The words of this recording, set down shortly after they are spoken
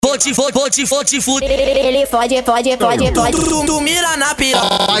vou te fuder. Ele fode. Tu mira na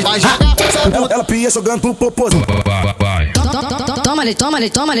piroca. Vai jogar. Ela pia jogando pro popôzão.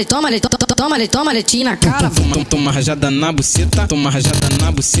 Toma, tira na cara. Toma rajada na buceta, toma rajada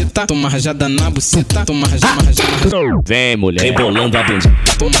na buceta, toma rajada na buceta, toma rajada. Vem, mulher, rebolando a bunda.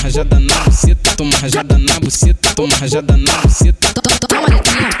 Toma rajada na buceta, toma rajada na buceta, toma rajada na buceta. Toma,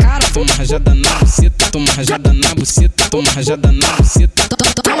 tira na cara. Toma rajada na buceta, toma rajada na buceta, toma rajada na buceta.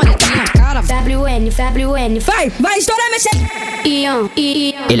 Toma, tira na cara. WN. Vai estourar minha Ian.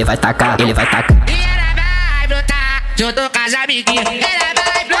 Ele vai tacar. E ela vai brotar junto com as amiguinhas. Ela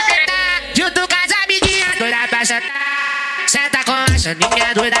vai brotar junto com as amiguinhas. Doida pra sentar. Senta com a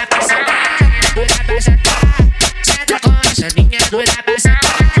chaninha, doida pra sentar. Doida pra sentar. Senta com a chaninha, doida pra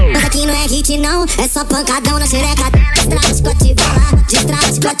sentar. Mas aqui não é hit não, é só pancadão na xereca dela. Destrava, escote, bala, destrava,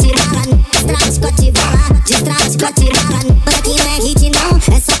 escote, bala. Destrava, escote, bala, destrava, escote, bala. Mas aqui não é hit não,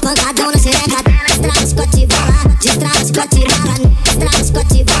 é só pancadão na xereca dela. Destrava, escote, bala, destrava, escote, bala. Destrava,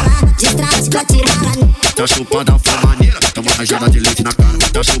 escote, bala, destrava, escote, bala. Tá chupando a formaneira, toma rajada de leite na cara.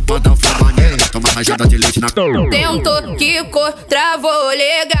 Tá chupando a formaneira, toma rajada de leite na cara. Tentou, quicou, travou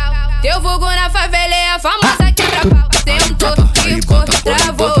legal. Teu vulgo na favela é a famosa quebra-pau. Tentou, quicou,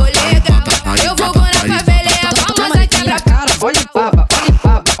 travou legal. Teu vulgo na favela é a famosa quebra-pau.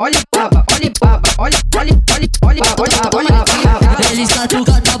 Olha baba. Eles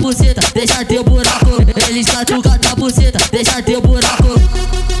catucam tua buceta, deixa teu buraco. Eles catucam tua buceta, deixa teu buraco.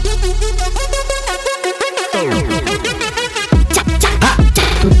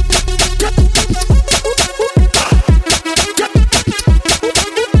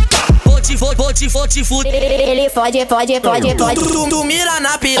 Vou te fuder. Ele fode. Tu mira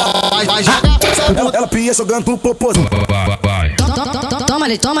na piroca. Vai jogar. Ela pia jogando pro popôzão.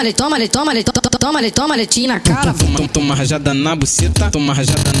 Toma, tira na cara. Toma rajada na buceta, toma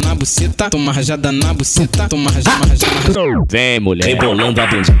rajada na buceta, toma rajada na buceta, toma rajada. Vem, mulher, rebolando a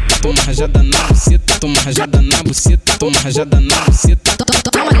bunda. Toma rajada na buceta, toma rajada na buceta, toma rajada na buceta.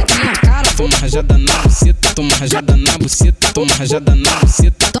 Toma, tira na cara. Toma rajada na buceta, toma rajada na buceta, toma rajada na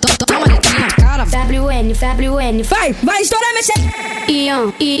buceta. Toma, tira na cara. WN. Vai estourar minha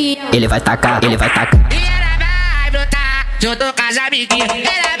Ian. Ele vai tacar. E ela vai brotar junto com as amiguinhas.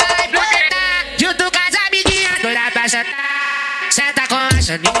 Ela vai brotar junto com as amiguinhas. Doida pra sentar. Senta com a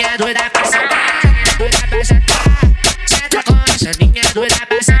chaninha, doida pra sentar. Doida pra sentar. Senta com a chaninha, doida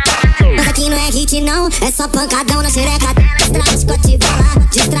pra sentar. Mas aqui não é hit não, é só pancadão na xereca dela. Destrava, escote, bala,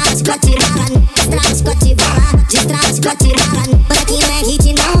 destrava, escote, bala. Destrava, escote, bala, destrava, escote, bala. Mas aqui não é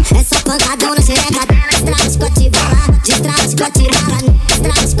hit não, é só pancadão na xereca dela. Destrava, escote, bala, destrava, escote, bala.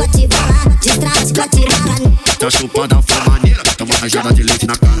 Destrava, escote, bala, destrava, escote, bala. Tá chupando a formaneira, toma rajada de leite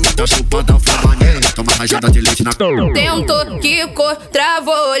na cara. Tá chupando a formaneira, toma rajada de leite na cara. Tentou, quicou,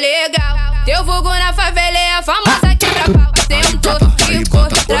 travou legal. Teu vulgo na favela é a famosa quebra-pau. Tentou, quicou,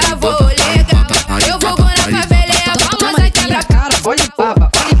 travou legal. Teu vulgo na favela é a famosa quebra-pau. Olha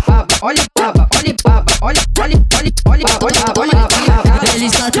baba.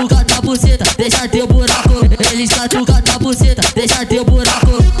 Eles catucam tua buceta, deixa teu buraco. Eles catucam tua buceta, deixa teu buraco.